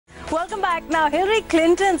Welcome back. Now, Hillary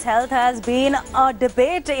Clinton's health has been a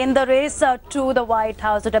debate in the race to the White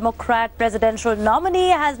House. The Democrat presidential nominee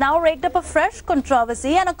has now raked up a fresh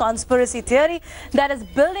controversy and a conspiracy theory that is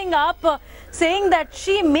building up, saying that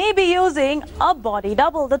she may be using a body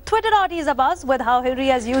double. The Twitterati is abuzz with how Hillary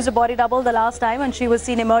has used a body double the last time when she was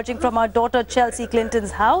seen emerging from her daughter Chelsea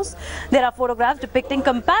Clinton's house. There are photographs depicting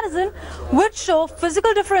comparison which show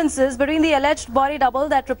physical differences between the alleged body double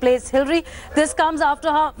that replaced Hillary. This comes after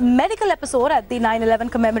her medical episode at the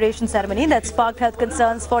 9/11 commemoration ceremony that sparked health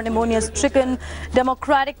concerns for pneumonia-stricken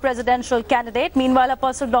Democratic presidential candidate. Meanwhile, a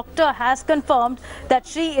personal doctor has confirmed that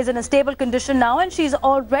she is in a stable condition now and she's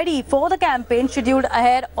all ready for the campaign scheduled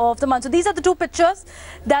ahead of the month. So these are the two pictures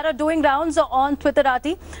that are doing rounds on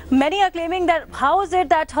Twitterati. Many are claiming that how is it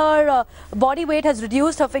that her body weight has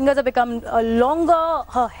reduced, her fingers have become longer,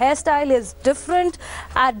 her hairstyle is different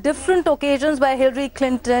at different occasions where Hillary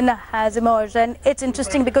Clinton has emerged. And it's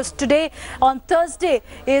interesting because today on Thursday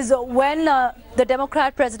is when the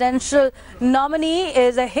Democrat presidential nominee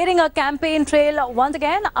is hitting a campaign trail once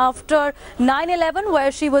again after 9/11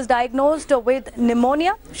 where she was diagnosed with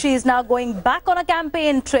pneumonia. She is now going back on a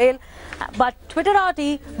campaign trail, but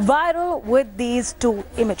Twitterati viral with these two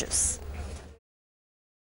images.